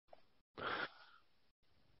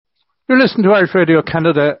You're listening to Irish Radio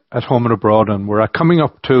Canada at home and abroad, and we're coming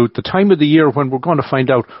up to the time of the year when we're going to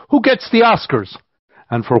find out who gets the Oscars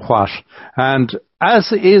and for what. And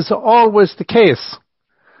as is always the case,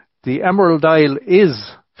 the Emerald Isle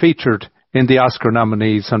is featured in the Oscar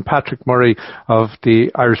nominees, and Patrick Murray of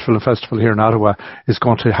the Irish Film Festival here in Ottawa is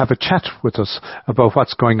going to have a chat with us about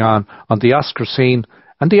what's going on the Oscar scene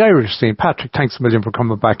and the Irish scene. Patrick, thanks a million for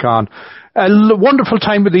coming back on. A wonderful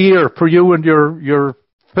time of the year for you and your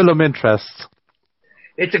film interests.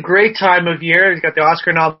 It's a great time of year. We've got the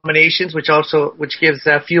Oscar nominations, which gives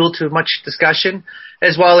fuel to much discussion,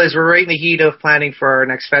 as well as we're right in the heat of planning for our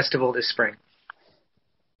next festival this spring.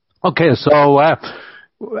 Okay, so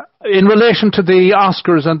in relation to the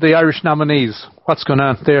Oscars and the Irish nominees, what's going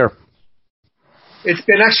on there? It's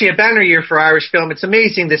been actually a banner year for Irish film. It's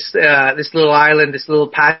amazing this little island, this little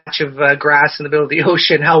patch of grass in the middle of the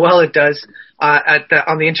ocean, how well it does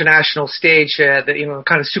on the international stage, the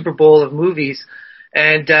kind of Super Bowl of movies.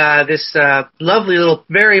 And this lovely little,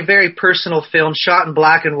 very, very personal film shot in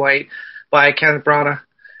black and white by Kenneth Branagh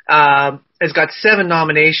has got 7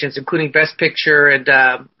 nominations, including Best Picture and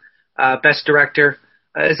Best Director.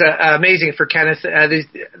 It's amazing for Kenneth.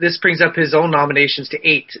 This brings up his own nominations to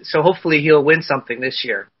 8. So hopefully he'll win something this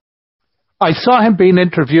year. I saw him being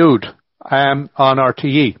interviewed on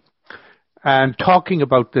RTE and talking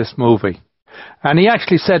about this movie. And he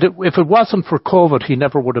actually said if it wasn't for COVID, he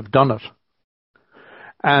never would have done it.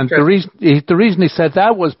 And sure. the reason he said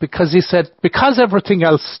that was because he said, because everything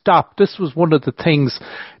else stopped, this was one of the things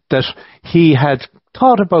that he had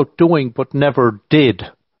thought about doing but never did.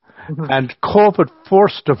 And COVID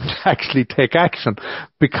forced him to actually take action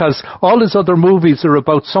because all his other movies are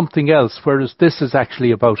about something else, whereas this is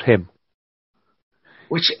actually about him.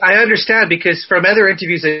 Which I understand because from other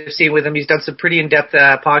interviews I've seen with him, he's done some pretty in-depth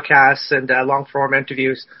podcasts and long-form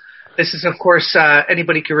interviews. This is, of course,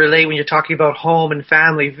 anybody can relate when you're talking about home and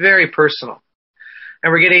family, very personal.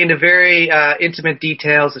 And we're getting into very intimate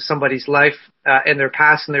details of somebody's life and their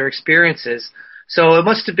past and their experiences. So it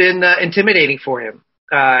must have been intimidating for him.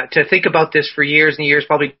 To think about this for years and years,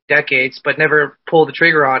 probably decades, but never pull the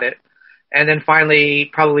trigger on it. And then finally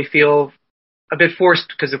probably feel a bit forced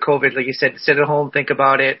because of COVID, like you said, to sit at home, think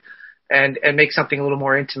about it, and make something a little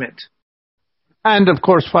more intimate. And, of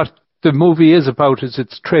course, what the movie is about is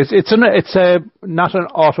it's not an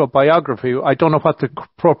autobiography. I don't know what the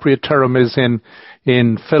appropriate term is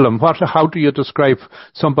in film. How do you describe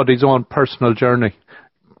somebody's own personal journey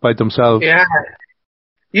by themselves? Yeah.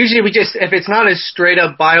 Usually if it's not a straight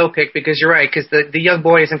up biopic, because you're right, because the young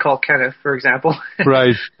boy isn't called Kenneth, for example.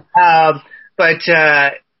 Right.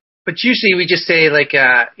 But usually we just say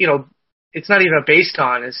it's not even based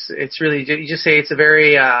on, it's really, you just say it's a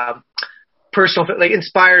very, personal, like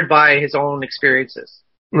inspired by his own experiences.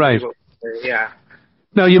 Right. Yeah.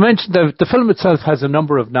 Now you mentioned the film itself has a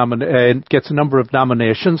number of gets a number of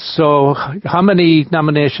nominations. So how many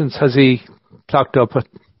nominations has he clocked up at?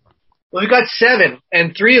 Well, we got 7,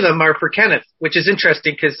 and 3 of them are for Kenneth, which is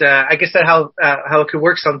interesting because I guess that how it could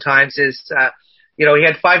work sometimes is, he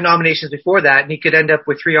had 5 nominations before that, and he could end up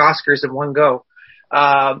with 3 Oscars in one go.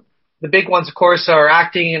 The big ones, of course, are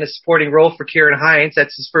acting in a supporting role for Ciarán Hinds.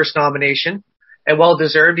 That's his first nomination, and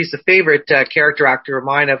well-deserved. He's a favorite character actor of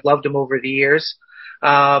mine. I've loved him over the years.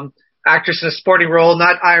 Actress in a supporting role,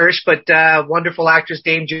 not Irish, but wonderful actress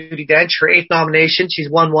Dame Judi Dench. Her 8th nomination. She's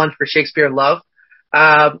won 1 for Shakespeare in Love.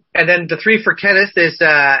 And then the 3 for Kenneth is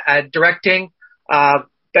directing,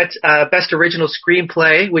 best original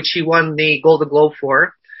screenplay, which he won the Golden Globe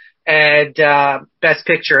for, and best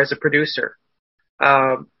picture as a producer.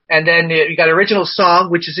 And then you got original song,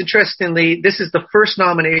 which is interestingly, this is the first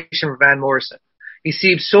nomination for Van Morrison. He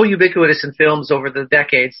seems so ubiquitous in films over the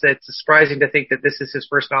decades that it's surprising to think that this is his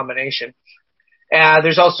first nomination.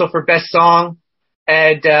 There's also for best song.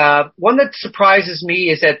 And one that surprises me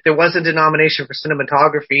is that there wasn't a nomination for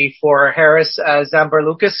cinematography for Harris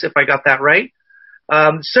Zambarlukas, if I got that right.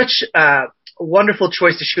 Such a wonderful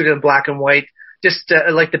choice to shoot in black and white. Just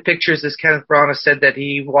like the pictures, as Kenneth Branagh said, that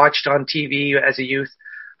he watched on TV as a youth.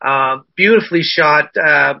 Beautifully shot,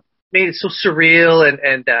 made it so surreal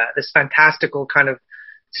and this fantastical kind of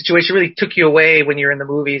situation really took you away when you're in the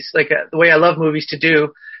movies, like the way I love movies to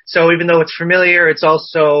do. So even though it's familiar, it's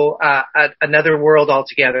also another world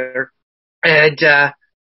altogether. And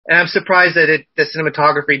I'm surprised that the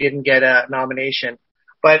cinematography didn't get a nomination.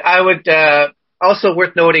 But I would also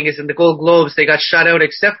worth noting is in the Gold Globes, they got shut out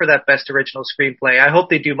except for that Best Original Screenplay. I hope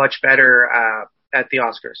they do much better at the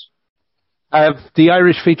Oscars. Have the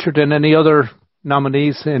Irish featured in any other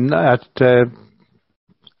nominees as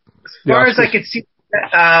far as I could see,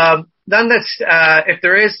 None that's, if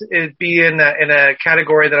there is, it'd be in a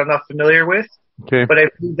category that I'm not familiar with. Okay. But I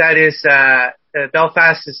think that is,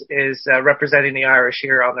 Belfast is representing the Irish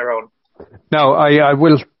here on their own. Now, I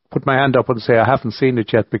will put my hand up and say I haven't seen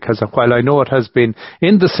it yet, because while I know it has been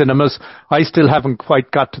in the cinemas, I still haven't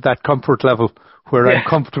quite got to that comfort level where I'm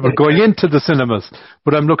comfortable going into the cinemas.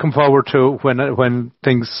 But I'm looking forward to when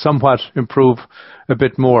things somewhat improve a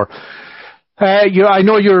bit more. I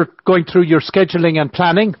know you're going through your scheduling and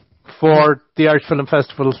planning for the Irish Film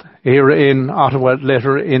Festival here in Ottawa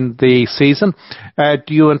later in the season.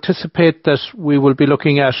 Do you anticipate that we will be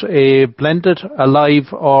looking at a blended, a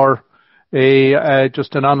live, or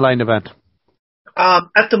just an online event?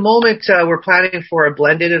 At the moment, we're planning for a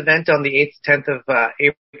blended event on the 8th, 10th of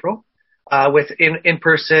April, with in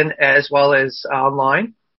person as well as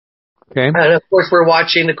online. Okay. And of course, we're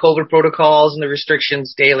watching the COVID protocols and the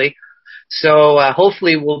restrictions daily. So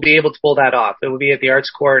hopefully we'll be able to pull that off. It will be at the Arts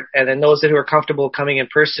Court, and then those who are comfortable coming in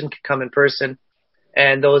person can come in person,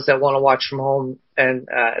 and those that want to watch from home and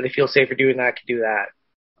they feel safer doing that can do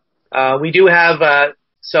that. We do have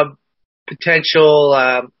some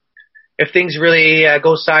potential, if things really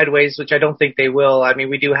go sideways, which I don't think they will. I mean,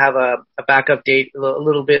 we do have a backup date a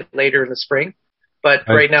little bit later in the spring, but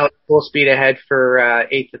right now it's full speed ahead for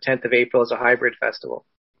 8th to 10th of April as a hybrid festival.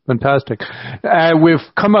 Fantastic. We've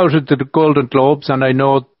come out of the Golden Globes, and I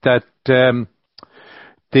know that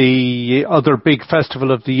the other big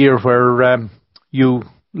festival of the year where you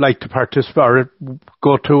like to participate or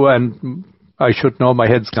go to, and I should know, my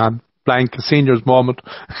head's gone blank, a senior's moment,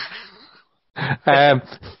 that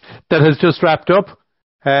has just wrapped up.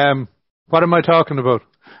 What am I talking about?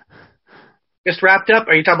 Just wrapped up?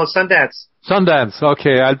 Are you talking about Sundance? Sundance.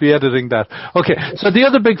 Okay, I'll be editing that. Okay, so the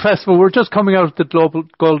other big festival, we're just coming out of the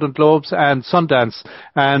Golden Globes and Sundance,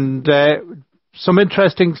 and some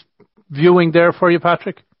interesting viewing there for you,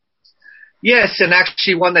 Patrick? Yes, and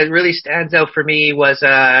actually one that really stands out for me was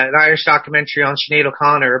an Irish documentary on Sinead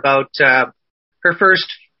O'Connor about her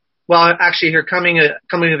first, her coming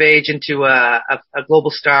of age into a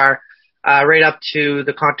global star, right up to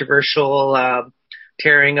the controversial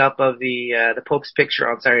tearing up of the Pope's picture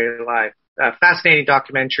on Saturday Night Live. Fascinating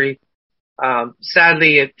documentary.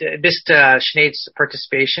 Sadly, it missed Sinead's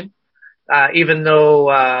participation, even though,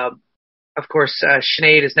 of course,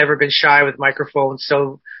 Sinead has never been shy with microphones,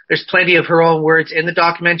 so there's plenty of her own words in the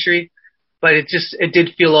documentary, but it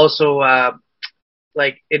did feel also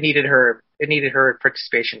like it needed her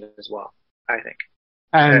participation as well, I think.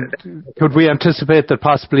 And could we anticipate that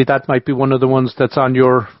possibly that might be one of the ones that's on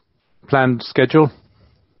your planned schedule?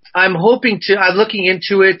 I'm hoping to. I'm looking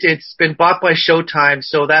into it. It's been bought by Showtime,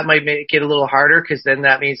 so that might make it a little harder, because then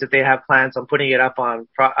that means that they have plans on putting it up on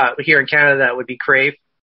here in Canada. That would be Crave.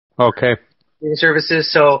 Okay.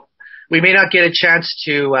 Services. So we may not get a chance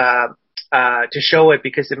to show it,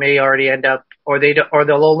 because it may already end up, or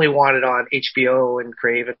they'll only want it on HBO and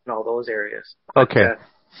Crave and all those areas. Okay.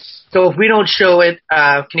 So if we don't show it,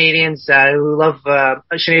 Canadians who love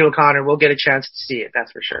Sinead O'Connor will get a chance to see it.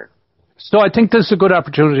 That's for sure. So I think this is a good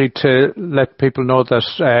opportunity to let people know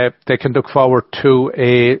that they can look forward to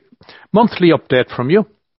a monthly update from you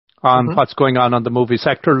on what's going on the movie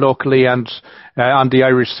sector locally and on the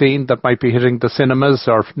Irish scene that might be hitting the cinemas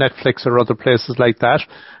or Netflix or other places like that.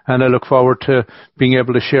 And I look forward to being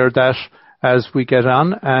able to share that as we get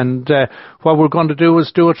on. And what we're going to do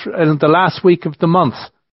is do it in the last week of the month,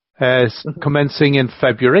 commencing in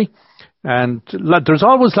February. And there's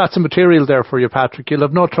always lots of material there for you, Patrick. You'll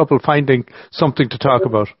have no trouble finding something to talk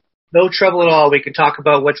about. No trouble at all. We can talk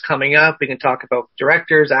about what's coming up. We can talk about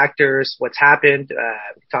directors, actors, what's happened.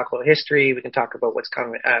 We can talk about history. We can talk about what's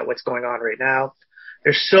going on right now.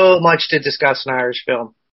 There's so much to discuss in Irish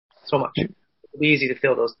film. So much. It'll be easy to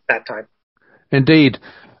fill that time. Indeed.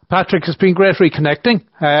 Patrick, it's been great reconnecting.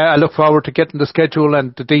 I look forward to getting the schedule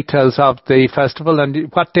and the details of the festival. And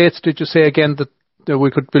what dates did you say again that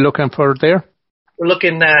we could be looking for there? We're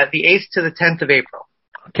looking the 8th to the 10th of April.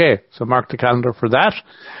 Okay, so mark the calendar for that.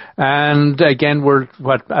 And again,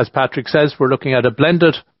 as Patrick says, we're looking at a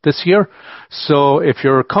blended this year. So if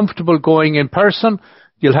you're comfortable going in person,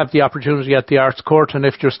 you'll have the opportunity at the Arts Court. And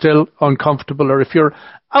if you're still uncomfortable, or if you're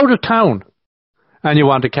out of town and you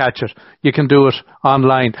want to catch it, you can do it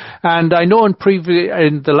online. And I know in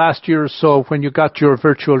the last year or so, when you got your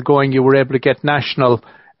virtual going, you were able to get national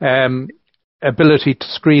ability to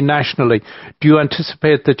screen nationally. Do you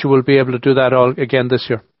anticipate that you will be able to do that all again this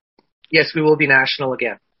year? Yes, we will be national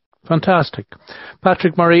again. Fantastic.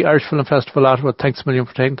 Patrick Murray, Irish Film Festival Ottawa, thanks a million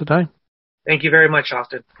for taking the time. Thank you very much,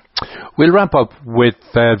 Austin. We'll wrap up with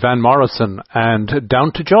Van Morrison and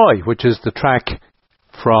Down to Joy, which is the track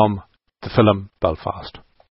from the film Belfast.